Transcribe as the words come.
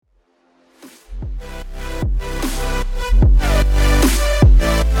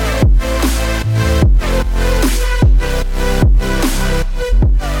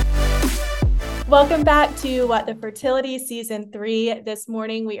Welcome back to the Fertility Season 3. This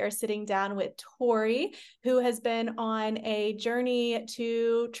morning we are sitting down with Tori, who has been on a journey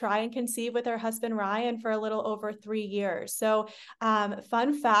to try and conceive with her husband Ryan for a little over 3 years. So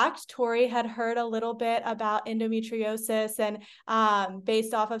fun fact, Tori had heard a little bit about endometriosis and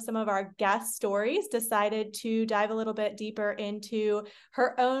based off of some of our guest stories, decided to dive a little bit deeper into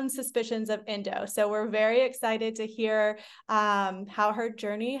her own suspicions of endo. So we're very excited to hear how her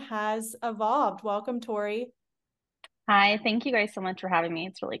journey has evolved. Welcome, Tori. Hi, thank you guys so much for having me.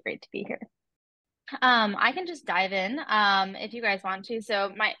 It's really great to be here. I can just dive in if you guys want to.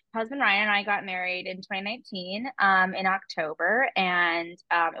 So my husband Ryan and I got married in 2019 in October, and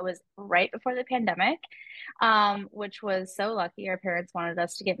it was right before the pandemic, which was so lucky. Our parents wanted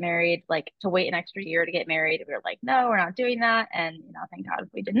us to get married, like to wait an extra year to get married. We were like, no, we're not doing that, and thank God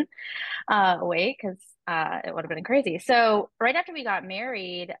we didn't wait because it would have been crazy. So right after we got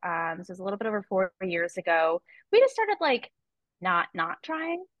married, this was a little bit over 4 years ago, we just started like not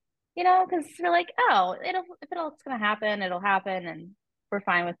trying, because we're like, oh, it's gonna happen, it'll happen, and we're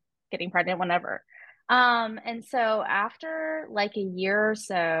fine with getting pregnant whenever. And so after like a year or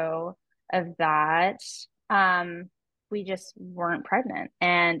so of that, we just weren't pregnant,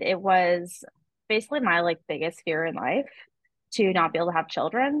 and it was basically my like biggest fear in life to not be able to have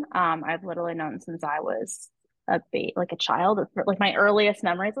children. I've literally known since I was like a child. Like my earliest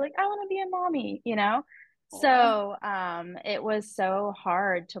memories, like I want to be a mommy. So it was so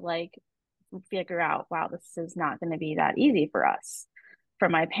hard to like figure out, wow, this is not going to be that easy for us. For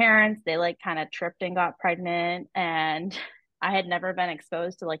my parents, they like kind of tripped and got pregnant, and I had never been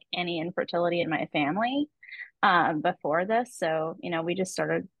exposed to like any infertility in my family before this. So, we just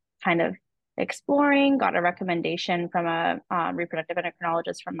started kind of exploring, got a recommendation from a reproductive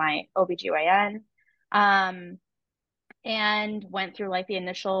endocrinologist from my OBGYN, and went through like the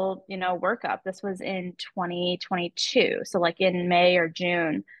initial, workup. This was in 2022. So like in May or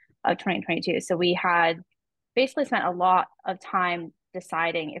June of 2022. So we had basically spent a lot of time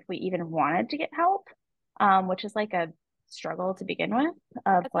deciding if we even wanted to get help, which is like a struggle to begin with of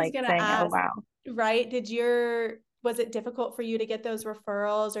I was like gonna saying, oh, ask, wow. right? Was it difficult for you to get those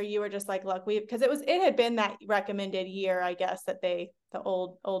referrals, or you were just like, look, because it had been that recommended year, I guess, that the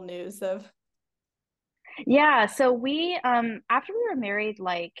old news of. Yeah, so we after we were married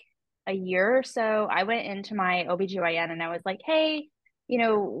like a year or so, I went into my OBGYN and I was like, "Hey,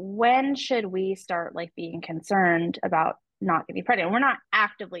 when should we start like being concerned about not getting pregnant? We're not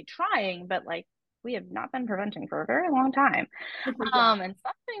actively trying, but like we have not been preventing for a very long time. Yeah. And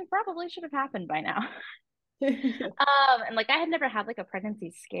something probably should have happened by now." Yeah. And like I had never had like a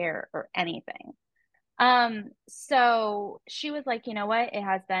pregnancy scare or anything. So she was like, you know what? It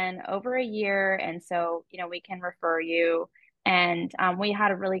has been over a year, and so, we can refer you. And we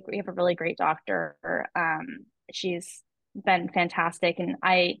have a really great doctor. She's been fantastic. And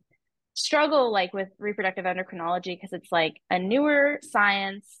I struggle like with reproductive endocrinology because it's like a newer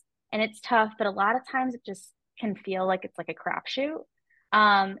science and it's tough, but a lot of times it just can feel like it's like a crapshoot.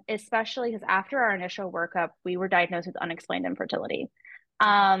 Especially because after our initial workup, we were diagnosed with unexplained infertility,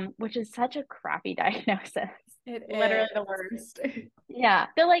 which is such a crappy diagnosis. It Literally the is. worst. Yeah.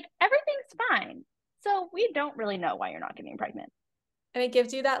 They're like, everything's fine. So we don't really know why you're not getting pregnant. And it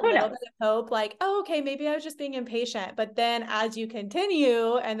gives you that Who little bit knows? of hope, like, oh, okay, maybe I was just being impatient. But then as you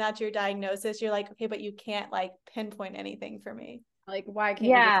continue and that's your diagnosis, you're like, okay, but you can't like pinpoint anything for me. Like, why can't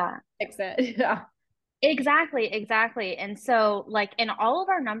you just Yeah, fix it? Yeah. exactly. And so, like, and all of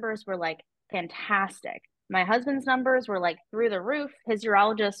our numbers were like fantastic. My husband's numbers were like through the roof. His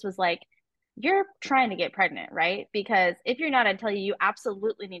urologist was like, you're trying to get pregnant, right? Because if you're not, I'd tell you, you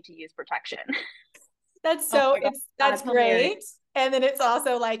absolutely need to use protection. Oh my God, That's that's hilarious. great. And then it's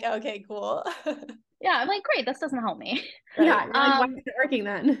also like, okay, cool. Yeah, I'm like, great, this doesn't help me. Right. Yeah, you're like, why Um, isn't it working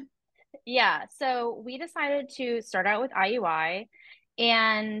then? yeah, so we decided to start out with IUI,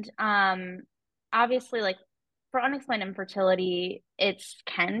 and obviously like for unexplained infertility, it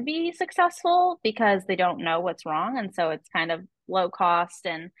can be successful because they don't know what's wrong, and so it's kind of low cost.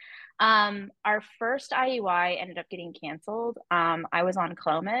 And our first IUI ended up getting canceled. I was on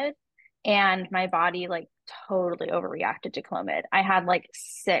Clomid, and my body like totally overreacted to Clomid. I had like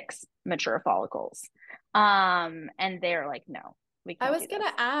 6 mature follicles. And they're like, no, we I can't was do this.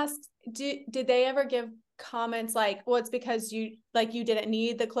 gonna ask, did they ever give comments like, well, it's because you didn't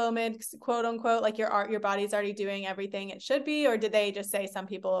need the Clomid, quote unquote, like your body's already doing everything it should be, or did they just say some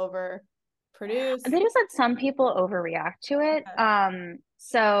people overproduce? They just said some people overreact to it. Okay.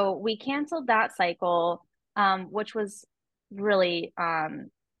 So we canceled that cycle, which was really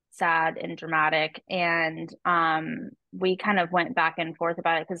sad and dramatic. And we kind of went back and forth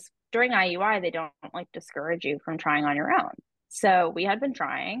about it because during IUI, they don't like discourage you from trying on your own. So we had been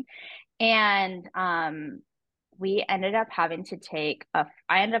trying, and we ended up having to take I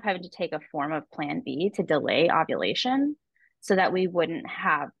ended up having to take a form of Plan B to delay ovulation so that we wouldn't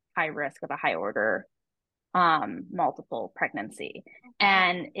have high risk of a high order multiple pregnancy.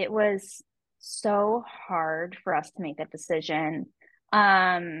 And it was so hard for us to make that decision.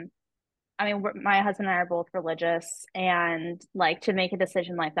 I mean, my husband and I are both religious, and like to make a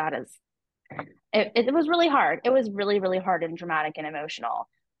decision like that is, it was really hard. It was really, really hard and dramatic and emotional.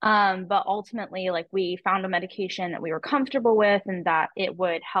 But ultimately, like, we found a medication that we were comfortable with, and that it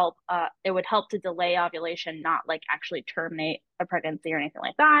would help to delay ovulation, not like actually terminate a pregnancy or anything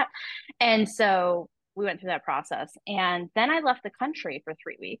like that. And so we went through that process, and then I left the country for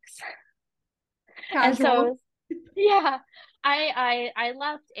 3 weeks. Casual. And so, yeah, I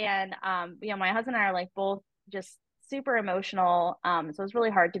left, and my husband and I are like both just super emotional. So it was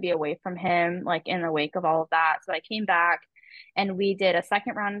really hard to be away from him, like in the wake of all of that. So I came back, and we did a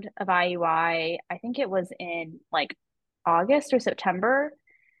second round of IUI. I think it was in like August or September,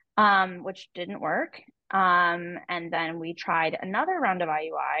 which didn't work. And then we tried another round of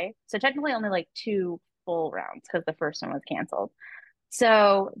IUI. So technically only like 2 full rounds because the first one was canceled.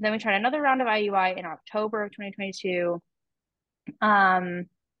 So then we tried another round of IUI in October of 2022.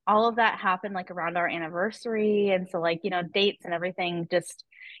 All of that happened like around our anniversary. And so, like, dates and everything just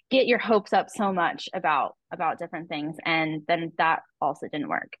get your hopes up so much about different things. And then that also didn't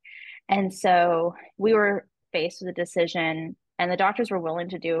work. And so we were faced with a decision, and the doctors were willing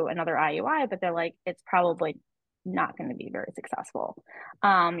to do another IUI, but they're like, it's probably not going to be very successful.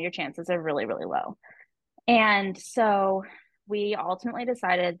 Your chances are really, really low. And so we ultimately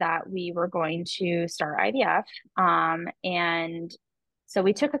decided that we were going to start IVF. And so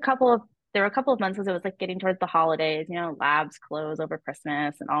we took there were a couple of months as it was like getting towards the holidays, labs close over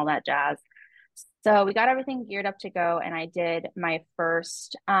Christmas and all that jazz. So we got everything geared up to go, and I did my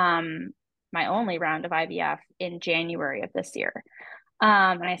first, my only round of IVF in January of this year.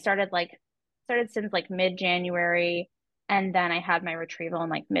 And I started since like mid-January, and then I had my retrieval in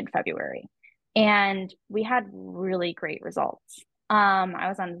like mid-February. And we had really great results. I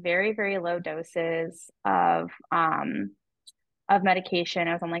was on very, very low doses of medication.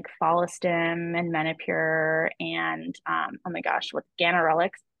 I was on like Follistim and Menopur and oh my gosh, with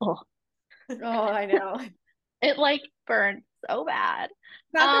Ganirelix. Oh, I know. it like burned so bad.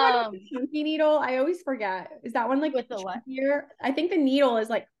 Is that the one with the chunky needle? I always forget. Is that one like with the what? chunkier? I think the needle is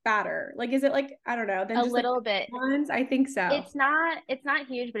like fatter. Like, is it like, I don't know, then A just little like bit. ones? I think so. It's not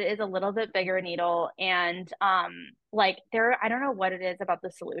huge, but it is a little bit bigger needle. And like I don't know what it is about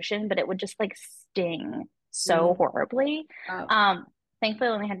the solution, but it would just like sting so horribly. Oh. Thankfully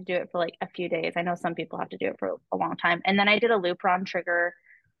I only had to do it for like a few days. I know some people have to do it for a long time. And then I did a Lupron trigger.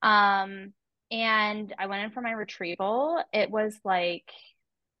 And I went in for my retrieval. It was like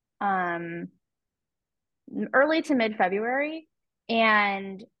early to mid-February,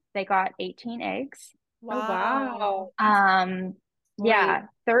 and they got 18 eggs. Wow. Yeah,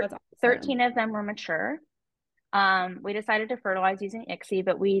 That's awesome. 13 of them were mature. We decided to fertilize using ICSI,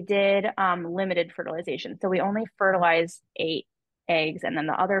 but we did limited fertilization. So we only fertilized 8 eggs, and then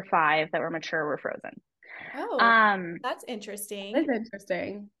the other 5 that were mature were frozen. Oh, that's interesting. That's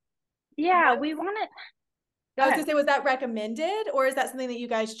interesting. Yeah, we wanted. I was gonna say, was that recommended, or is that something that you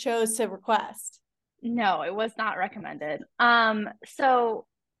guys chose to request? No, it was not recommended. So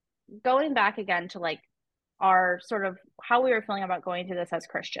going back again to like our sort of how we were feeling about going through this as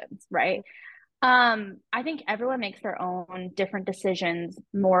Christians, right? I think everyone makes their own different decisions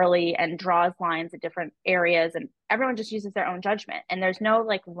morally and draws lines at different areas, and everyone just uses their own judgment. And there's no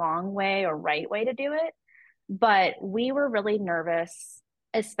like wrong way or right way to do it. But we were really nervous,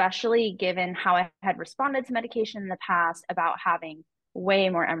 especially given how I had responded to medication in the past, about having way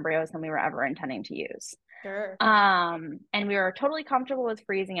more embryos than we were ever intending to use. Sure. And we were totally comfortable with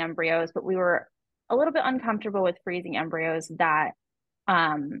freezing embryos, but we were a little bit uncomfortable with freezing embryos that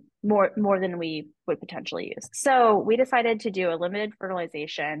more than we would potentially use. So we decided to do a limited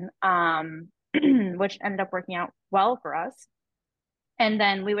fertilization, which ended up working out well for us. And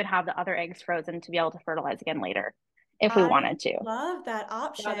then we would have the other eggs frozen to be able to fertilize again later if we wanted to. Love that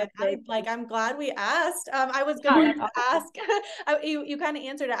option. Yeah, I'm glad we asked. I was going to ask, you kind of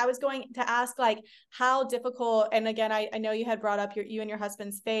answered it. I was going to ask like how difficult, and again, I know you had brought up you and your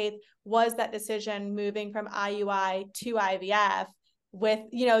husband's faith, was that decision moving from IUI to IVF with,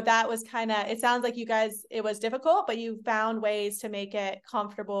 that was kind of, it sounds like you guys, it was difficult, but you found ways to make it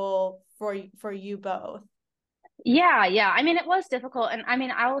comfortable for you both. Yeah. I mean, it was difficult. And I mean,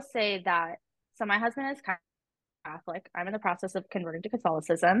 I will say that, so my husband is kind Catholic. I'm in the process of converting to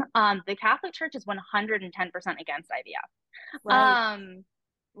Catholicism. The Catholic Church is 110% against IVF. Right.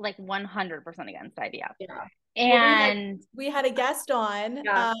 Like 100% against IVF. Yeah. And we had a guest on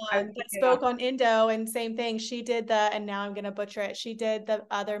that spoke on Indo, and same thing. She did and now I'm gonna butcher it. She did the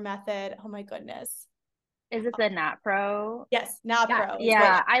other method. Oh my goodness. Is it the NAPRO? Yes, NAPRO.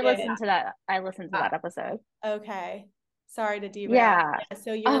 Yeah, I listened to that. I listened to that episode. Okay. Sorry to derail. Yeah.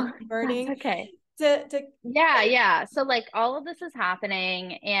 So you're converting. That's okay. To yeah. So like all of this is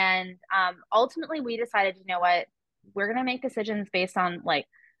happening, and ultimately we decided, you know what, we're gonna make decisions based on like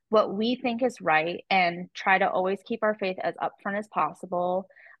what we think is right and try to always keep our faith as upfront as possible.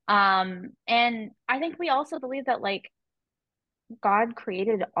 And I think we also believe that like God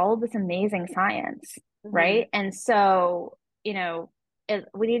created all of this amazing science, right? And so, you know,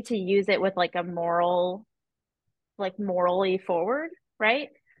 we need to use it with like a morally forward, right?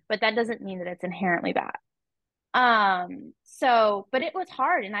 But that doesn't mean that it's inherently bad. But it was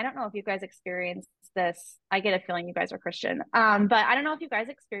hard, and I don't know if you guys experienced this. I get a feeling you guys are Christian. But I don't know if you guys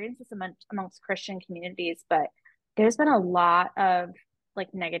experience this amongst Christian communities, but there's been a lot of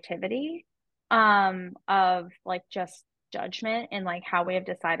like negativity, of like just judgment and like how we have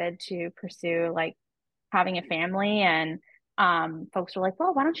decided to pursue like having a family. And folks are like,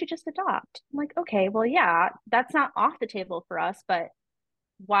 well, why don't you just adopt? I'm like, okay, well, yeah, that's not off the table for us, but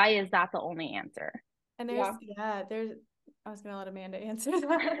why is that the only answer? And I was gonna let Amanda answer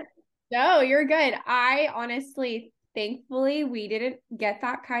that. No, you're good. I honestly, thankfully, we didn't get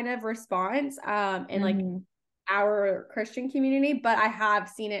that kind of response in like our Christian community, but I have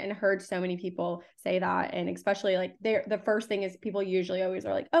seen it and heard so many people say that. And especially like the first thing is people usually always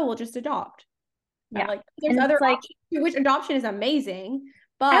are like, oh, we'll just adopt. Yeah. Like there's other options, which adoption is amazing,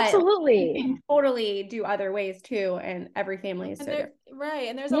 but absolutely you can totally do other ways too. And every family is so different. Right.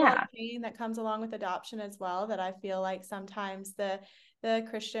 And there's a lot of pain that comes along with adoption as well, that I feel like sometimes the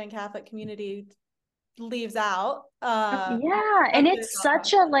Christian Catholic community leaves out. And it's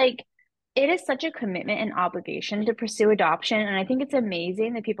such a like, it is such a commitment and obligation to pursue adoption. And I think it's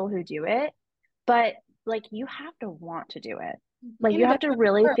amazing the people who do it, but like you have to want to do it. Like you have to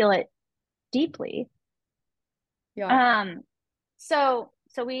really feel it deeply. Yeah. So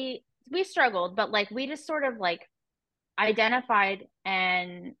we struggled, but like we just sort of like identified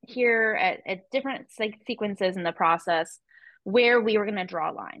and here at different sequences in the process where we were going to draw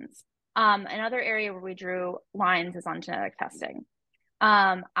lines. Another area where we drew lines is on genetic testing.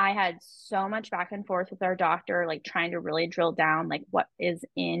 I had so much back and forth with our doctor, like trying to really drill down like what is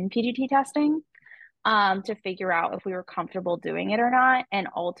in PGT testing, to figure out if we were comfortable doing it or not. And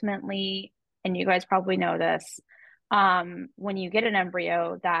ultimately, and you guys probably know this, when you get an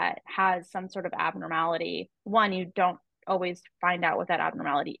embryo that has some sort of abnormality, one, you don't always find out what that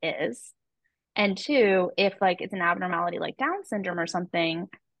abnormality is. And two, if like it's an abnormality like Down syndrome or something,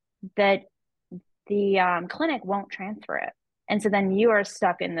 that the clinic won't transfer it. And so then you are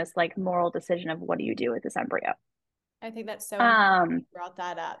stuck in this like moral decision of what do you do with this embryo? I think that's so important you brought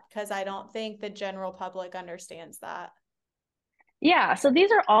that up, because I don't think the general public understands that. Yeah, so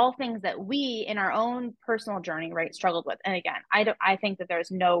these are all things that we in our own personal journey, right, struggled with. And again, I think that there's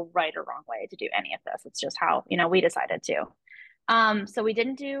no right or wrong way to do any of this. It's just how, we decided to. So we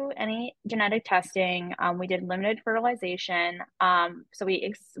didn't do any genetic testing. We did limited fertilization. So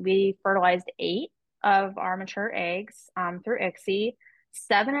we fertilized 8 of our mature eggs through ICSI.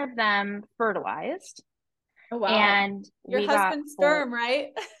 7 of them fertilized. Oh, wow. And your husband's sperm, right?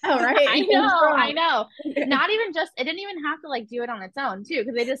 Oh, right. I know. Not even just, it didn't even have to like do it on its own too,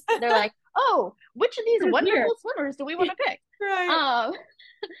 because they're like, oh, which of these wonderful swimmers do we want to pick? Right.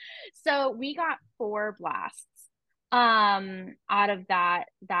 So we got 4 blasts out of that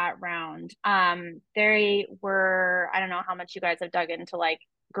round. They were, I don't know how much you guys have dug into like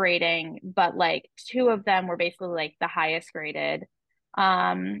grading, but like 2 of them were basically like the highest graded,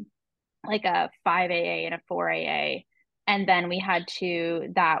 like a 5AA and a 4AA. And then we had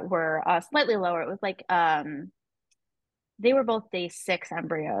 2 that were slightly lower. It was like they were both day 6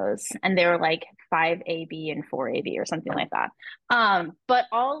 embryos, and they were like 5AB and 4AB or something like that. But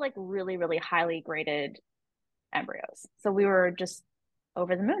all like really, really highly graded embryos. So we were just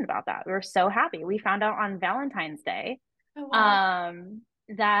over the moon about that. We were so happy. We found out on Valentine's Day, oh, wow,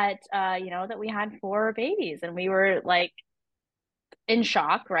 that that we had 4 babies, and we were like in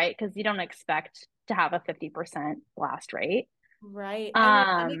shock, right? Because you don't expect to have a 50% blast rate. Right.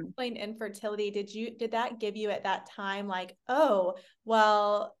 And Unexplained Infertility, did that give you at that time like, oh,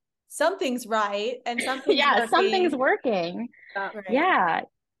 well, something's right and something's working. Something's working. Right.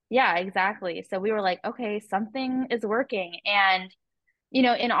 Yeah, exactly. So we were like, okay, something is working. And You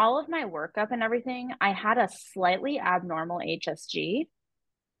know, in all of my workup and everything, I had a slightly abnormal HSG.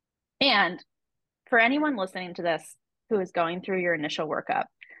 And for anyone listening to this who is going through your initial workup,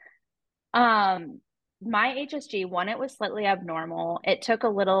 my HSG, when it was slightly abnormal, it took a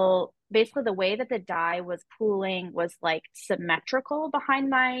little, basically the way that the dye was pooling was like symmetrical behind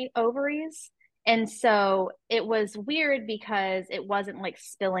my ovaries. And so it was weird because it wasn't like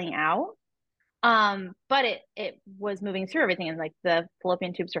spilling out. But it was moving through everything, and like the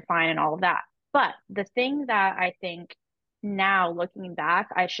fallopian tubes are fine and all of that. But the thing that I think now looking back,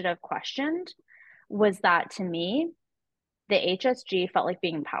 I should have questioned was that to me, the HSG felt like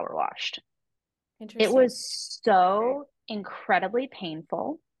being power washed. It Interesting. was so incredibly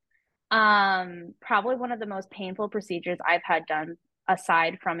painful. Probably one of the most painful procedures I've had done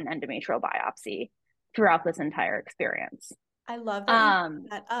aside from an endometrial biopsy throughout this entire experience. I love that you brought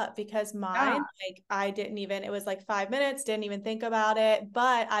that up because mine, like I didn't even, it was like 5 minutes, didn't even think about it.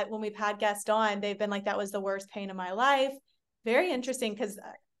 But when we've had guests on, they've been like, that was the worst pain of my life. Very interesting because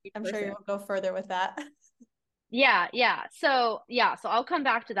I'm sure you'll go further with that. Yeah. So I'll come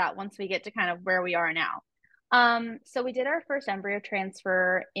back to that once we get to kind of where we are now. So we did our first embryo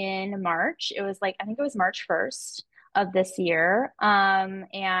transfer in March. It was like, I think it was March 1st of this year.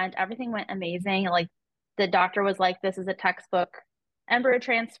 And everything went amazing. Like the doctor was like, this is a textbook embryo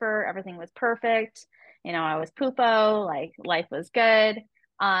transfer. Everything was perfect. You know, I was poopo, like life was good.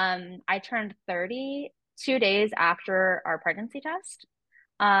 I turned 30 2 days after our pregnancy test.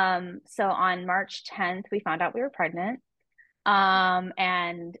 So on March 10th, we found out we were pregnant.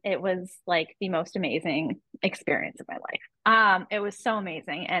 And it was like the most amazing experience of my life. It was so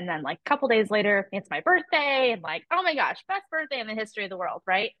amazing. And then like a couple days later, it's my birthday, and like, oh my gosh, best birthday in the history of the world,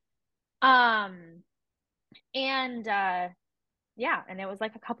 right? Um, and yeah, and it was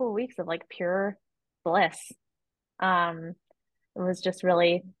like a couple of weeks of like pure bliss. Um, it was just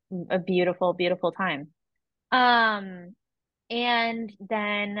really a beautiful, beautiful time. Um, and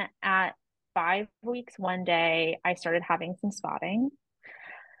then at 5 weeks, one day, I started having some spotting.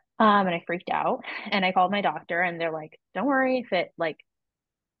 And I freaked out and I called my doctor, and they're like, don't worry, if it like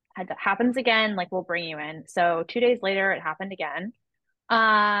happens again, like we'll bring you in. So 2 days later, it happened again.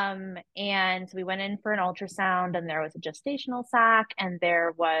 And we went in for an ultrasound, and there was a gestational sac, and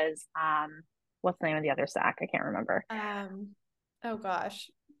there was what's the name of the other sac? I can't remember. Oh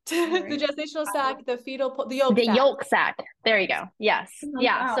gosh. The gestational sac, the fetal, the yolk The sac. yolk sac. There you go. Yes.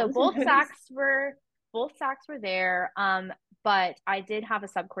 Yeah. Wow. So both sacs were there. But I did have a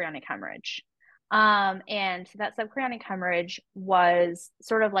subchorionic hemorrhage. And that subchorionic hemorrhage was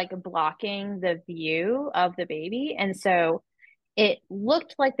sort of like blocking the view of the baby. And so it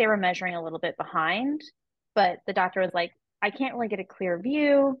looked like they were measuring a little bit behind, but the doctor was like, I can't really get a clear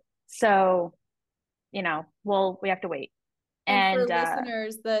view. So, you know, we have to wait. And for And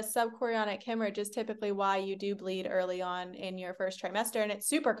listeners, the subchorionic hemorrhage is typically why you do bleed early on in your first trimester. And it's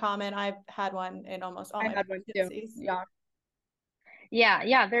super common. I've had one in almost all my pregnancies.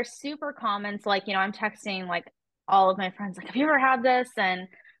 Yeah, they're super common. So like, you know, I'm texting like all of my friends, like, have you ever had this? And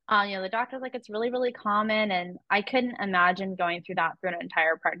you know, the doctor's like, it's really, really common. And I couldn't imagine going through that through an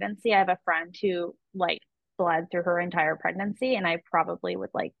entire pregnancy. I have a friend who like bled through her entire pregnancy, and I probably would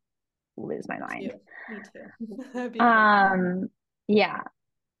like lose my mind. Me too. That'd be crazy. Yeah.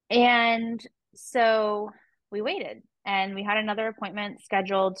 And so we waited, and we had another appointment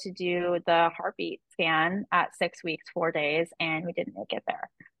scheduled to do the heartbeat scan at 6 weeks, 4 days, and we didn't make it there.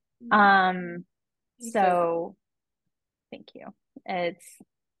 So thank you.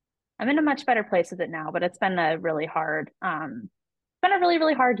 I'm in a much better place with it now, but it's been a really hard,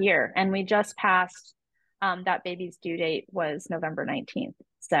 really hard year. And we just passed, that baby's due date was November 19th.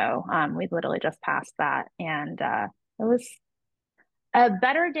 So, we literally just passed that, and, it was a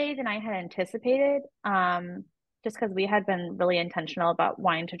better day than I had anticipated. Just because we had been really intentional about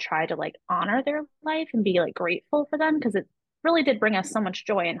wanting to try to like honor their life and be like grateful for them, because it really did bring us so much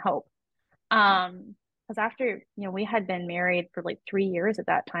joy and hope. Because after, you know, we had been married for like 3 years at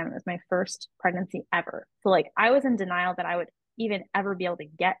that time. It was my first pregnancy ever. So like I was in denial that I would even ever be able to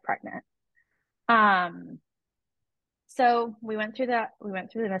get pregnant. So we went through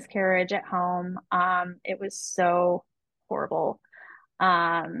the miscarriage at home. It was so horrible.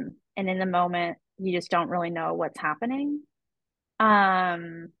 And in the moment, you just don't really know what's happening.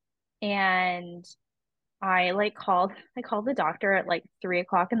 And I called the doctor at like 3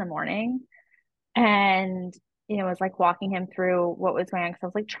 o'clock in the morning, and, you know, was like walking him through what was going on, because I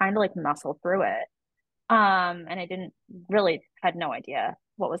was like trying to like muscle through it. And I didn't really had no idea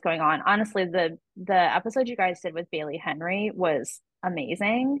what was going on. Honestly, the episode you guys did with Bailey Henry was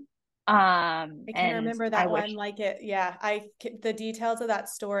amazing. I can And remember that one, like the details of that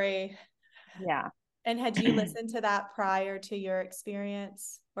story. Yeah. And had you listened to that prior to your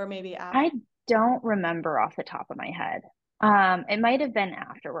experience, or maybe after? I don't remember off the top of my head. It might have been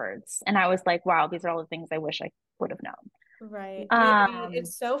afterwards. And I was like, wow, these are all the things I wish I would have known. Right. Um,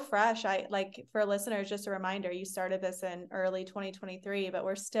 It's so fresh. I like, for listeners, just a reminder, you started this in early 2023, but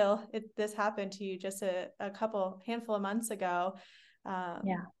this happened to you just a handful of months ago.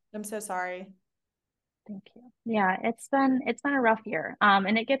 yeah. I'm so sorry. Thank you. Yeah, it's been a rough year.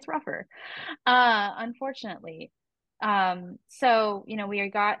 And it gets rougher. Unfortunately. So, we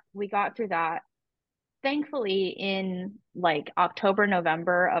got through that. Thankfully, in like October,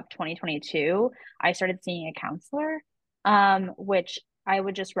 November of 2022, I started seeing a counselor, which I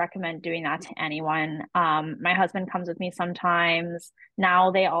would just recommend doing that to anyone. My husband comes with me sometimes.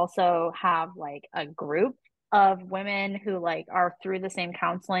 Now they also have like a group of women who like are through the same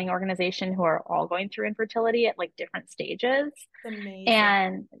counseling organization who are all going through infertility at like different stages. Amazing.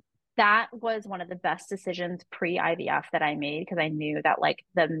 And that was one of the best decisions pre-IVF that I made, because I knew that like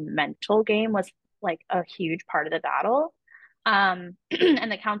the mental game was like a huge part of the battle. And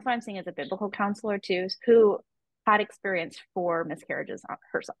the counselor I'm seeing is a biblical counselor too, who had experienced 4 miscarriages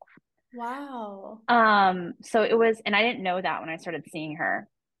herself. Wow. So it was, and I didn't know that when I started seeing her.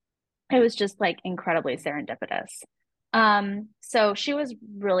 It was just like incredibly serendipitous. So she was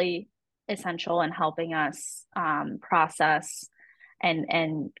really essential in helping us process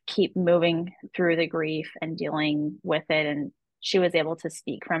and keep moving through the grief and dealing with it. And she was able to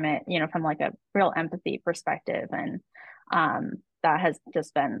speak from it, from like a real empathy perspective. And that has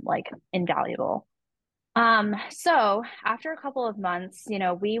just been like invaluable. So after a couple of months,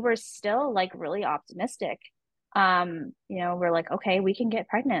 we were still like really optimistic. We're like, okay, we can get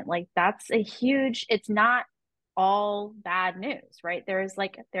pregnant. Like it's not all bad news, right? There is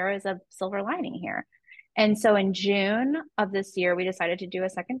a silver lining here. And so in June of this year, we decided to do a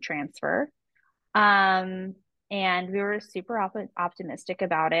second transfer. And we were super optimistic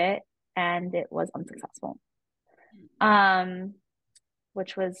about it, and it was unsuccessful.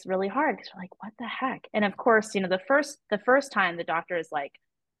 Which was really hard because we're like, what the heck? And of course, the first time the doctor is like,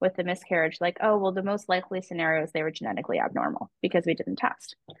 with the miscarriage, like, oh, well, the most likely scenario is they were genetically abnormal because we didn't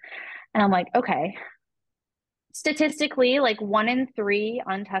test. And I'm like, okay, statistically, like 1 in 3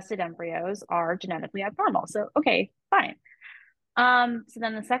 untested embryos are genetically abnormal. So, okay, fine. So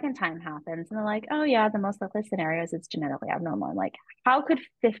then the second time happens and they're like, oh yeah, the most likely scenario is it's genetically abnormal. I'm like, how could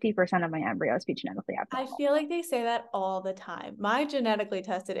 50% of my embryos be genetically abnormal? I feel like they say that all the time. My genetically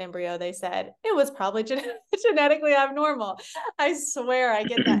tested embryo, they said it was probably genetically abnormal. I swear I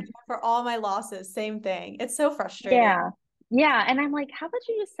get that for all my losses. Same thing. It's so frustrating. Yeah. Yeah. And I'm like, how about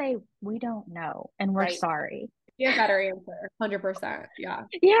you just say, we don't know and we're sorry? Yeah, better answer. 100%. Yeah.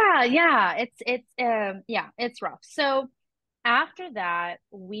 Yeah. Yeah. It's rough. So after that,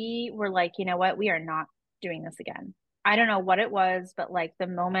 we were like, you know what? We are not doing this again. I don't know what it was, but like the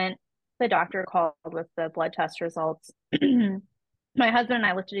moment the doctor called with the blood test results, my husband and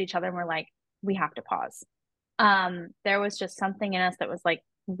I looked at each other and we're like, we have to pause. There was just something in us that was like,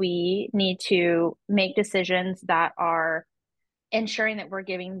 we need to make decisions that are ensuring that we're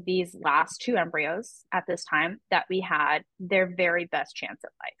giving these last 2 embryos at this time that we had their very best chance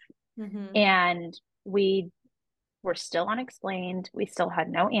at life. Mm-hmm. And we were still unexplained. We still had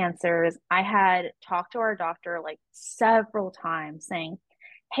no answers. I had talked to our doctor like several times saying,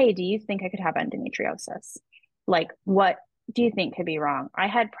 hey, do you think I could have endometriosis? Like, what do you think could be wrong? I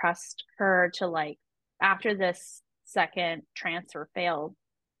had pressed her to like, after this second transfer failed,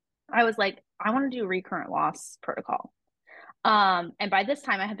 I was like, I want to do recurrent loss protocol. And by this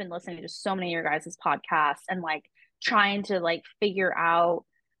time I had been listening to so many of your guys' podcasts and like trying to like figure out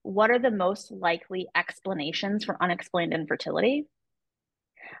what are the most likely explanations for unexplained infertility.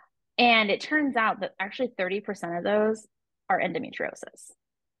 And it turns out that actually 30% of those are endometriosis,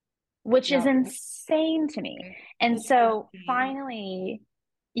 which is insane to me. And it's so insane. Finally,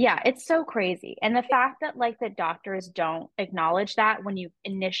 yeah, it's so crazy. And the fact that like the doctors don't acknowledge that when you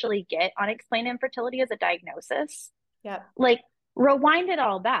initially get unexplained infertility as a diagnosis. Yeah. Like rewind it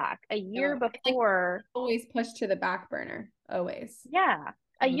all back a year before. Like, always pushed to the back burner. Always. Yeah.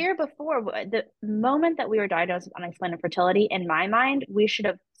 A year before, the moment that we were diagnosed with unexplained infertility, in my mind, we should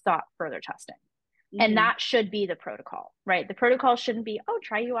have sought further testing. Mm-hmm. And that should be the protocol, right? The protocol shouldn't be, oh,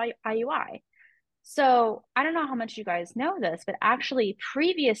 try IUI. So I don't know how much you guys know this, but actually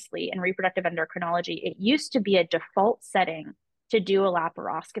previously in reproductive endocrinology, it used to be a default setting to do a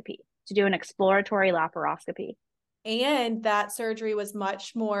laparoscopy, to do an exploratory laparoscopy. And that surgery was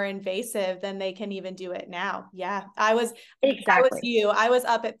much more invasive than they can even do it now. Yeah. I was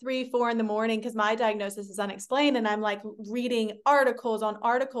up at 3, 4 in the morning because my diagnosis is unexplained. And I'm like reading articles on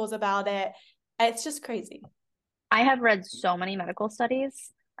articles about it. It's just crazy. I have read so many medical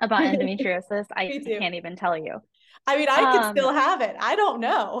studies about endometriosis. I Me too. can't even tell you. I mean, I could still have it. I don't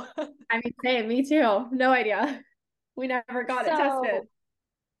know. I mean, same, me too. No idea. We never got it tested.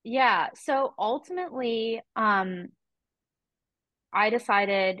 Yeah. So ultimately, I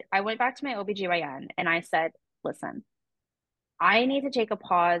went back to my OBGYN and I said, listen, I need to take a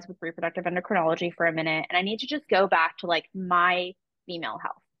pause with reproductive endocrinology for a minute, and I need to just go back to like my female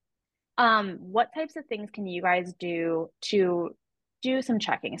health. What types of things can you guys do to do some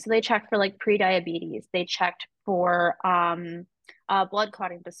checking? So they checked for like pre-diabetes. They checked for blood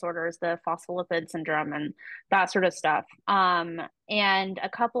clotting disorders, the phospholipid syndrome, and that sort of stuff. And a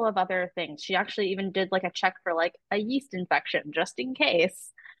couple of other things. She actually even did like a check for like a yeast infection just in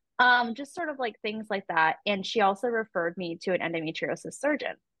case. Just sort of like things like that. And she also referred me to an endometriosis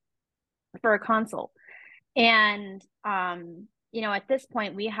surgeon for a consult. And at this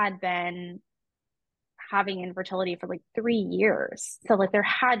point we had been having infertility for like 3 years. So like there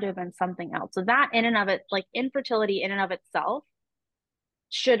had to have been something else. So that in and of it, like infertility in and of itself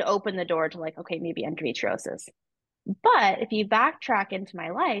should open the door to like, okay, maybe endometriosis. But if you backtrack into my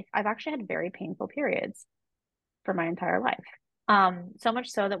life, I've actually had very painful periods for my entire life. So much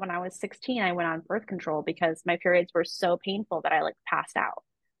so that when I was 16, I went on birth control because my periods were so painful that I like passed out.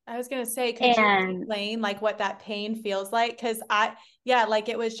 I was going to say, could you explain like what that pain feels like? Because like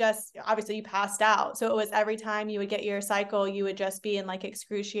it was just, obviously you passed out. So it was every time you would get your cycle, you would just be in like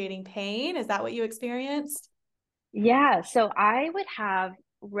excruciating pain. Is that what you experienced? Yeah. So I would have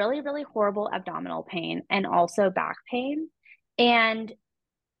really, really horrible abdominal pain and also back pain. And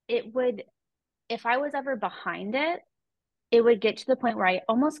if I was ever behind it, it would get to the point where I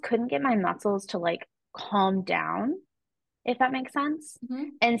almost couldn't get my muscles to like calm down, if that makes sense. Mm-hmm.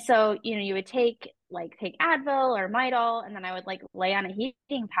 And so, you would take Advil or Midol, and then I would like lay on a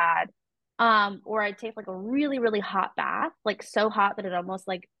heating pad. Or I'd take like a really, really hot bath, like so hot that it almost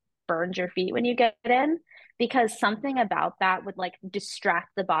like burns your feet when you get in, because something about that would like distract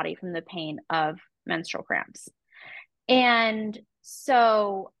the body from the pain of menstrual cramps. And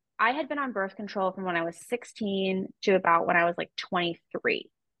so I had been on birth control from when I was 16 to about when I was like 23.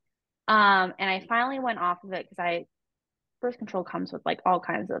 And I finally went off of it because birth control comes with like all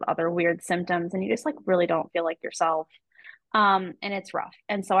kinds of other weird symptoms and you just like really don't feel like yourself. And it's rough.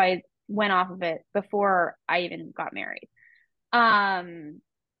 And so I went off of it before I even got married. And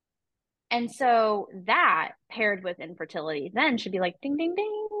so that paired with infertility then should be like ding, ding,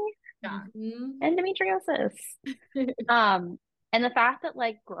 ding. Endometriosis. And the fact that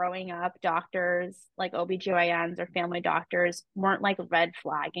like growing up, doctors like OBGYNs or family doctors weren't like red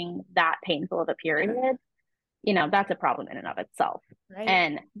flagging that painful of a period, that's a problem in and of itself. Right.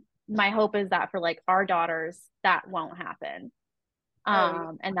 And my hope is that for like our daughters, that won't happen.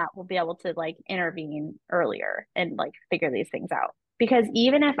 And that we'll be able to like intervene earlier and like figure these things out. Because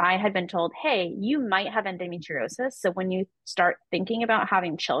even if I had been told, hey, you might have endometriosis, so when you start thinking about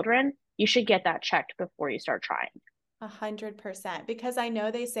having children, you should get that checked before you start trying. 100%, because I know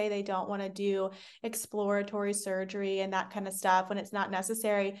they say they don't want to do exploratory surgery and that kind of stuff when it's not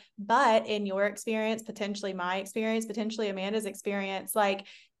necessary. But in your experience, potentially my experience, potentially Amanda's experience, like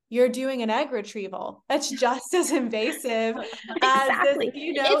you're doing an egg retrieval. That's just as invasive exactly. as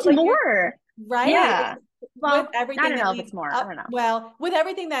this, it's like more. right. Yeah. Well, with everything I don't know if it's more. I don't know. Well, with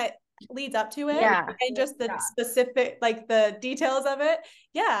everything that leads up to it, yeah, and just the specific, like the details of it.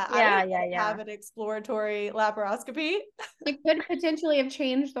 I would have an exploratory laparoscopy. It could potentially have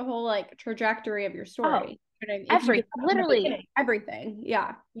changed the whole like trajectory of your story. Literally everything.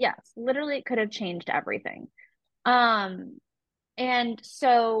 Yeah. Yes, literally it could have changed everything. And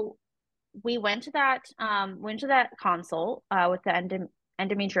so we went to that consult with the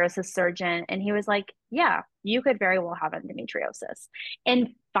endometriosis surgeon, and he was like, yeah, you could very well have endometriosis. And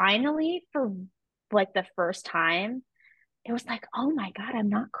finally, for like the first time, it was like, oh my God, I'm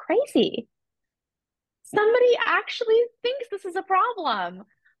not crazy. Somebody actually thinks this is a problem.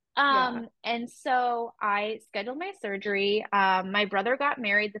 And so I scheduled my surgery. My brother got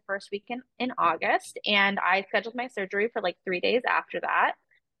married the first week in August, and I scheduled my surgery for like 3 days after that.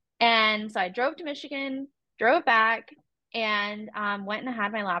 And so I drove to Michigan, drove back, and went and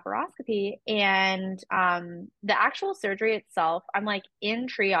had my laparoscopy. And the actual surgery itself, I'm like in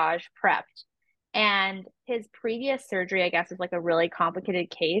triage prepped. And his previous surgery, I guess, is like a really complicated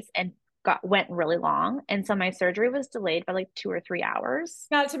case. And went really long. And so my surgery was delayed by like 2 or 3 hours.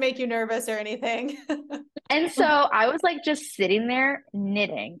 Not to make you nervous or anything. And so I was like just sitting there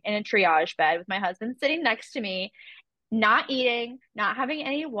knitting in a triage bed with my husband sitting next to me, not eating, not having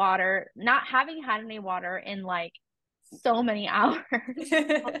any water, not having had any water in like so many hours.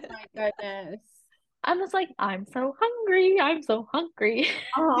 Oh my goodness. I was like, I'm so hungry. I'm so hungry.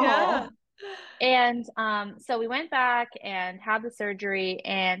 Oh. Yeah. And so we went back and had the surgery,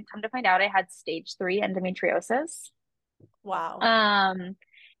 and come to find out I had stage 3 endometriosis. Wow.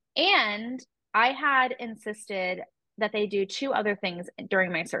 And I had insisted that they do 2 other things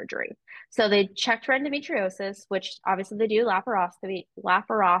during my surgery. So they checked for endometriosis, which obviously they do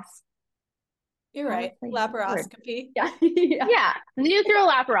You're right. Laparoscopy. Yeah. Yeah, they do through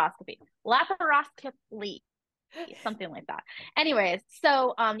a laparoscopy, something like that. Anyways,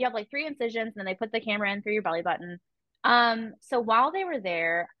 so you have like 3 incisions, and then they put the camera in through your belly button. So while they were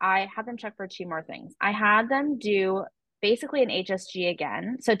there, I had them check for 2 more things. I had them do basically an HSG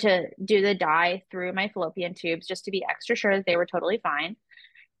again, so to do the dye through my fallopian tubes, just to be extra sure that they were totally fine.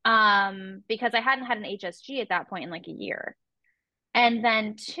 Because I hadn't had an HSG at that point in like a year. And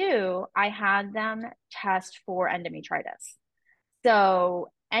then 2, I had them test for endometritis.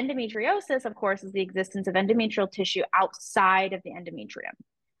 So endometriosis, of course, is the existence of endometrial tissue outside of the endometrium,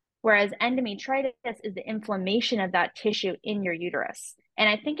 whereas endometritis is the inflammation of that tissue in your uterus. And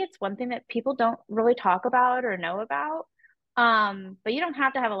I think it's one thing that people don't really talk about or know about. But you don't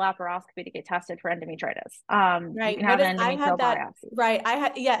have to have a laparoscopy to get tested for endometritis. Right. You can have an endometrial biopsy.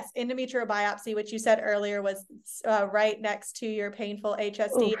 Right. Yes, endometrial biopsy, which you said earlier was right next to your painful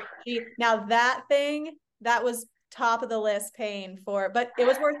HSD. Now that was top of the list pain but it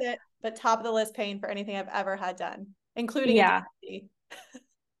was worth it, but top of the list pain for anything I've ever had done, including endometrial.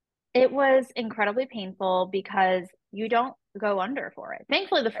 It was incredibly painful because you don't go under for it.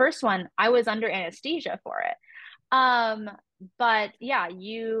 Thankfully, the first one, I was under anesthesia for it. But yeah,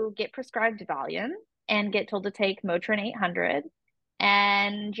 you get prescribed Valium and get told to take Motrin 800,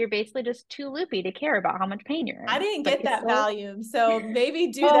 and you're basically just too loopy to care about how much pain you're in. I didn't get that Valium, so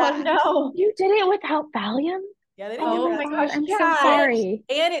maybe do Oh that. no. You did it without Valium? Yeah, they didn't Oh give my that God, to I'm me. so sorry.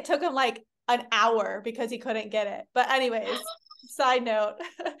 And it took him like an hour because he couldn't get it. But anyways, side note.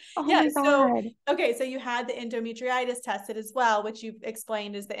 Oh Yeah, my God. so you had the endometritis tested as well, which you've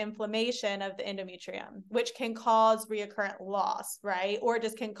explained is the inflammation of the endometrium, which can cause recurrent loss, right? Or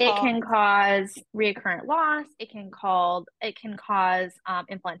just can cause... It can cause recurrent loss. It can cause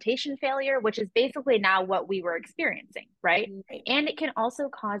implantation failure, which is basically now what we were experiencing, right? And it can also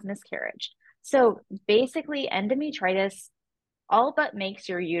cause miscarriage. So basically, endometritis all but makes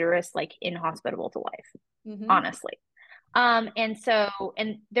your uterus like inhospitable to life, honestly. And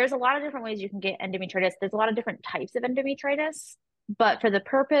there's a lot of different ways you can get endometritis. There's a lot of different types of endometritis, but for the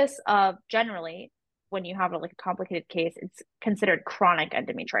purpose of generally, when you have a complicated case, it's considered chronic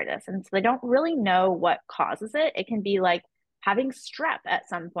endometritis. And so they don't really know what causes it. It can be like having strep at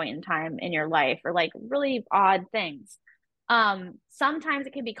some point in time in your life, or like really odd things. Sometimes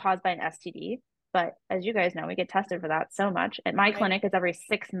it can be caused by an STD, but as you guys know, we get tested for that so much. At my clinic, it's every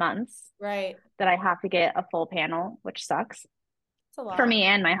 6 months that I have to get a full panel, which sucks for me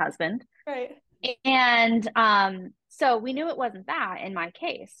and my husband. Right. And so we knew it wasn't that in my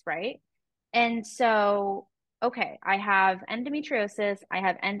case, right? And so, okay, I have endometriosis, I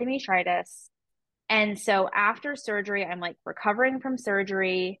have endometritis. And so after surgery, I'm like recovering from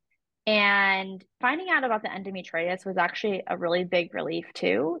surgery, and finding out about the endometritis was actually a really big relief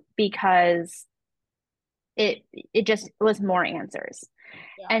too, because it just was more answers.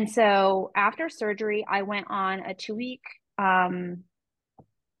 Yeah. And so after surgery, I went on a 2-week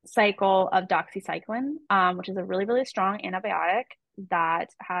cycle of doxycycline, which is a really, really strong antibiotic that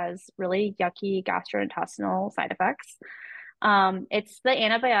has really yucky gastrointestinal side effects. It's the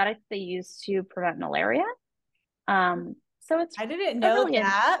antibiotic they use to prevent malaria. So I didn't know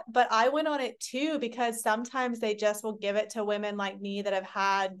that, but I went on it too, because sometimes they just will give it to women like me that have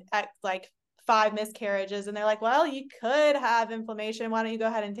had like 5 miscarriages, and they're like, well, you could have inflammation. Why don't you go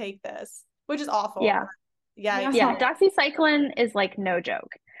ahead and take this? Which is awful. Yeah. Doxycycline is like no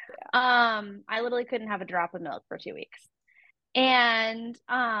joke. Yeah. I literally couldn't have a drop of milk for 2 weeks. And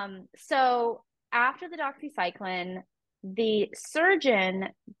so after the doxycycline, the surgeon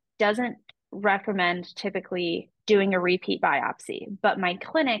doesn't recommend typically doing a repeat biopsy, but my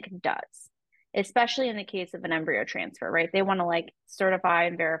clinic does, especially in the case of an embryo transfer, right? They want to like certify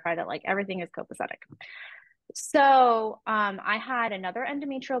and verify that like everything is copacetic. So I had another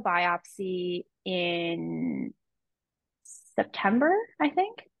endometrial biopsy in September, I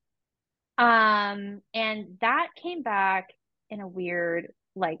think. And that came back in a weird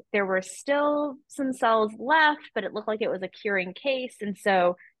like there were still some cells left, but it looked like it was a curing case. And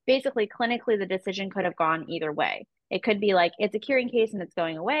so basically, clinically, the decision could have gone either way. It could be like it's a curing case and it's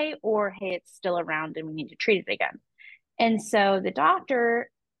going away, or hey, it's still around and we need to treat it again. And so the doctor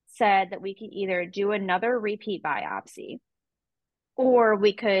said that we could either do another repeat biopsy, or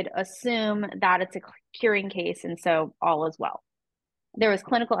we could assume that it's a curing case and so all is well. There was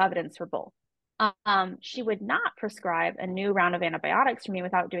clinical evidence for both. She would not prescribe a new round of antibiotics for me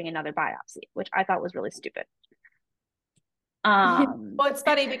without doing another biopsy, which I thought was really stupid. Well, it's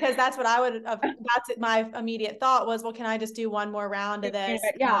funny because that's what I would have, that's my immediate thought was, well, can I just do one more round of this?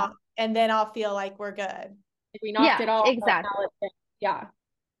 Yeah. And then I'll feel like we're good. We knocked it all. Exactly. Yeah.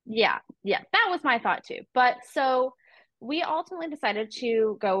 Yeah. That was my thought too. But so we ultimately decided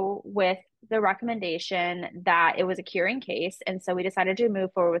to go with the recommendation that it was a curing case. And so we decided to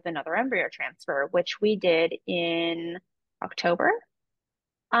move forward with another embryo transfer, which we did in October.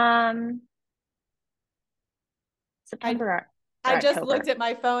 September. I just October. looked at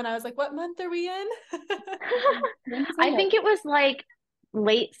my phone. I was like, what month are we in? I think it was like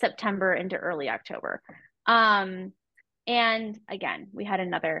late September into early October. And again, we had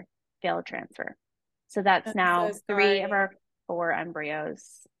another failed transfer. So that's now so 3 of our 4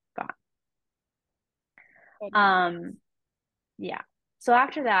 embryos gone. Yeah. So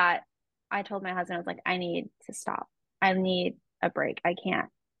after that, I told my husband, I was like, I need to stop. I need a break. I can't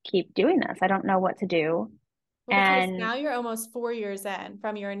keep doing this. I don't know what to do. Well, because now you're almost 4 years in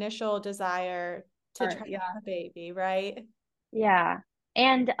from your initial desire to try to have a baby, right? Yeah.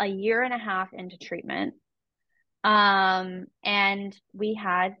 And a year and a half into treatment. And we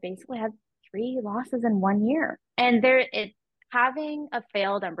basically had 3 losses in 1 year. And having a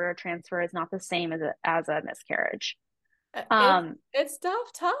failed embryo transfer is not the same as a miscarriage. It's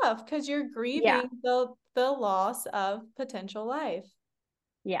tough because you're grieving the loss of potential life.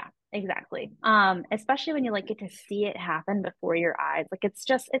 Yeah, exactly. Especially when you like get to see it happen before your eyes. Like it's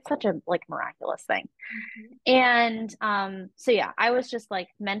such a like miraculous thing. And so yeah, I was just like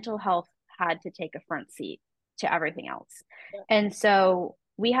mental health had to take a front seat to everything else. And so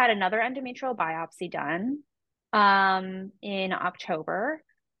we had another endometrial biopsy done in October,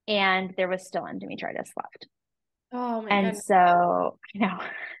 and there was still endometritis left. Oh my goodness. So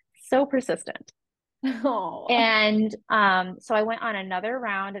so persistent. Oh. And so I went on another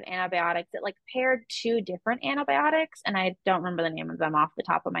round of antibiotics. It like paired 2 different antibiotics, and I don't remember the name of them off the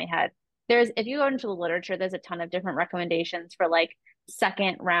top of my head. If you go into the literature, there's a ton of different recommendations for like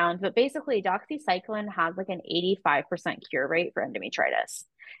second round, but basically doxycycline has like an 85% cure rate for endometritis.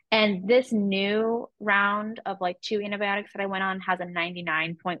 And this new round of like 2 antibiotics that I went on has a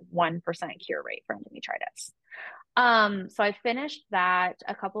 99.1% cure rate for endometritis. So I finished that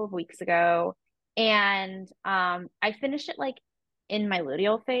a couple of weeks ago, and I finished it like in my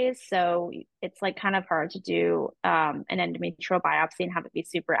luteal phase. So it's like kind of hard to do an endometrial biopsy and have it be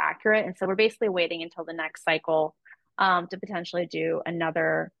super accurate. And so we're basically waiting until the next cycle to potentially do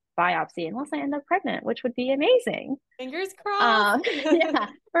another biopsy unless I end up pregnant, which would be amazing. Fingers crossed. Yeah,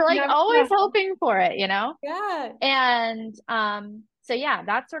 we're like always hoping for it, Yeah. And so yeah,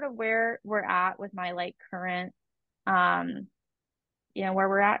 that's sort of where we're at with my like current where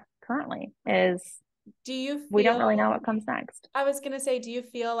we're at currently is we don't really know what comes next. I was going to say, do you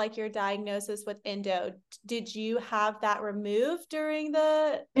feel like your diagnosis with endo, did you have that removed during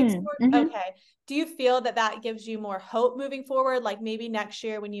the Okay. Do you feel that gives you more hope moving forward? Like maybe next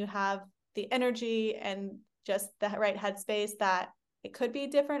year when you have the energy and just the right headspace that it could be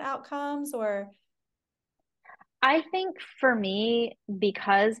different outcomes? Or I think for me,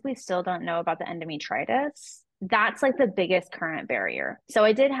 because we still don't know about the endometritis, that's like the biggest current barrier. So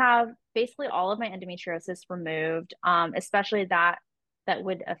I did have basically all of my endometriosis removed, especially that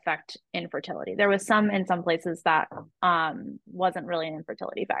would affect infertility. There was some in some places that wasn't really an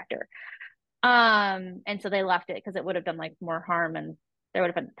infertility factor. And so they left it because it would have done like more harm and there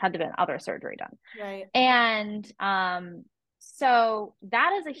would have had to been other surgery done. Right. And so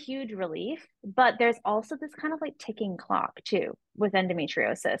that is a huge relief, but there's also this kind of like ticking clock too with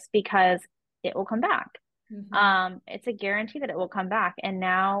endometriosis because it will come back. It's a guarantee that it will come back. And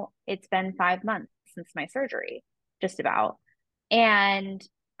now it's been 5 months since my surgery, just about. And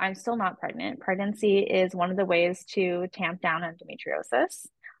I'm still not pregnant. Pregnancy is one of the ways to tamp down endometriosis.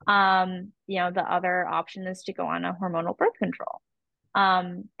 The other option is to go on a hormonal birth control.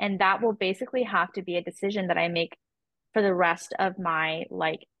 And that will basically have to be a decision that I make for the rest of my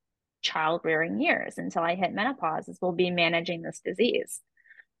like child rearing years until I hit menopause, is we'll be managing this disease.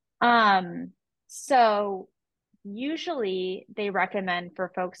 So usually they recommend for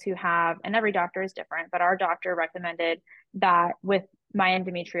folks who have, and every doctor is different, but our doctor recommended that with my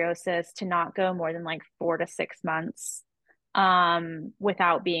endometriosis to not go more than like 4 to 6 months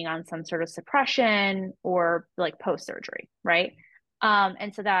without being on some sort of suppression or like post-surgery, right?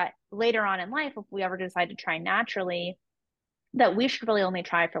 And so that later on in life, if we ever decide to try naturally, that we should really only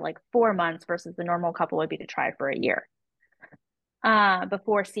try for like 4 months versus the normal couple would be to try for a year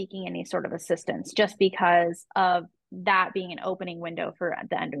before seeking any sort of assistance, just because of that being an opening window for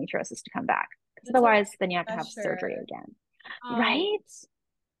the endometriosis to come back. Otherwise, then you have to have surgery again. Right?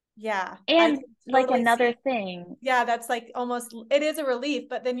 Yeah. And like another thing. Yeah, that's like almost, it is a relief,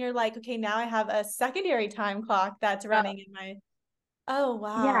 but then you're like, okay, now I have a secondary time clock that's running in my, oh,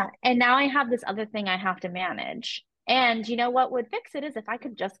 wow. Yeah. And now I have this other thing I have to manage. And you know what would fix it is if I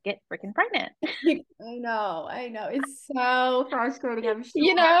could just get freaking pregnant. I know. It's so frustrating. I'm sure.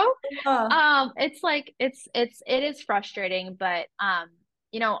 You know, it's like, it is frustrating, but,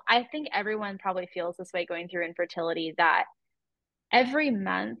 you know, I think everyone probably feels this way going through infertility, that every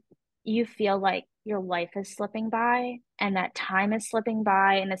month you feel like your life is slipping by and that time is slipping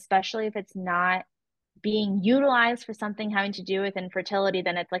by. And especially if it's not being utilized for something having to do with infertility,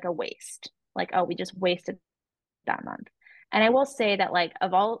 then it's like a waste. Like, oh, we just wasted that month. And I will say that like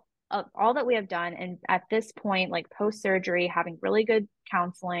of all that we have done, and at this point, like post-surgery, having really good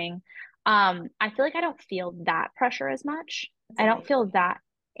counseling, I feel like I don't feel that pressure as much. I don't feel that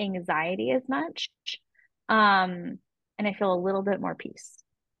anxiety as much. And I feel a little bit more peace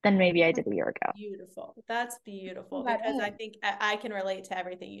than maybe I did a year ago. Beautiful. That's beautiful, because I think I can relate to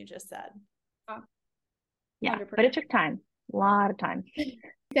everything you just said. Yeah, 100%. But it took time, a lot of time.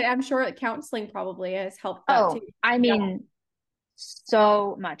 I'm sure that counseling probably has helped that too. I mean,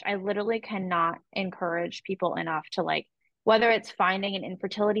 so much. I literally cannot encourage people enough to, like, whether it's finding an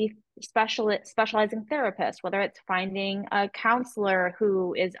infertility specializing therapist, whether it's finding a counselor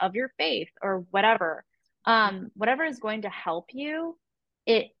who is of your faith or whatever, whatever is going to help you,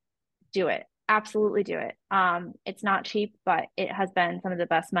 do it. Absolutely do it. It's not cheap, but it has been some of the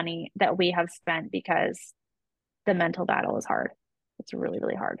best money that we have spent, because the mental battle is hard. It's really,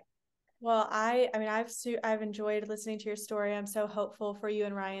 really hard. Well, I mean, I've enjoyed listening to your story. I'm so hopeful for you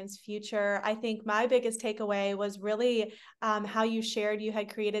and Ryan's future. I think my biggest takeaway was really how you shared you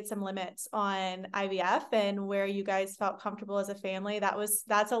had created some limits on IVF and where you guys felt comfortable as a family.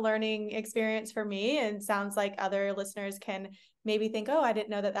 That's a learning experience for me, and sounds like other listeners can maybe think, oh, I didn't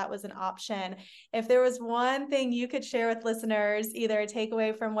know that was an option. If there was one thing you could share with listeners, either a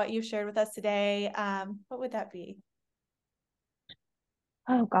takeaway from what you've shared with us today, what would that be?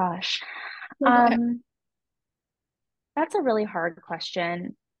 Oh gosh. That's a really hard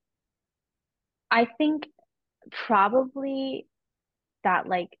question. I think probably that,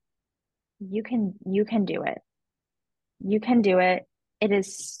 like, you can do it. You can do it. It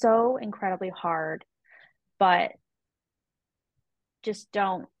is so incredibly hard, but just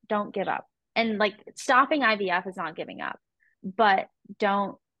don't give up. And like, stopping IVF is not giving up, but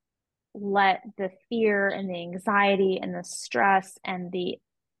don't let the fear and the anxiety and the stress and the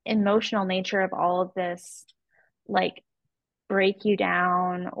emotional nature of all of this like break you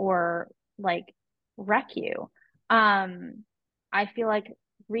down or like wreck you. I feel like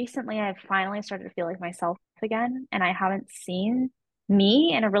recently I've finally started to feel like myself again, and I haven't seen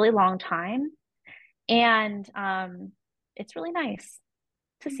me in a really long time. And it's really nice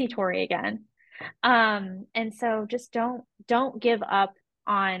to see Tori again. And so just don't give up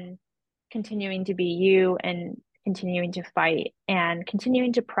on continuing to be you, and continuing to fight, and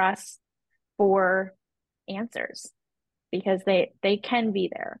continuing to press for answers, because they can be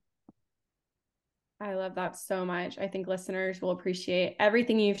there. I love that so much. I think listeners will appreciate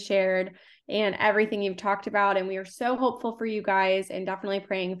everything you've shared and everything you've talked about. And we are so hopeful for you guys, and definitely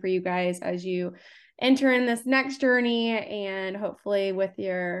praying for you guys as you enter in this next journey, and hopefully with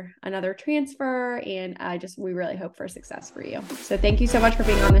your another transfer. And we really hope for success for you. So thank you so much for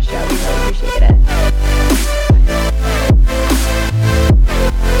being on the show. We really appreciate it.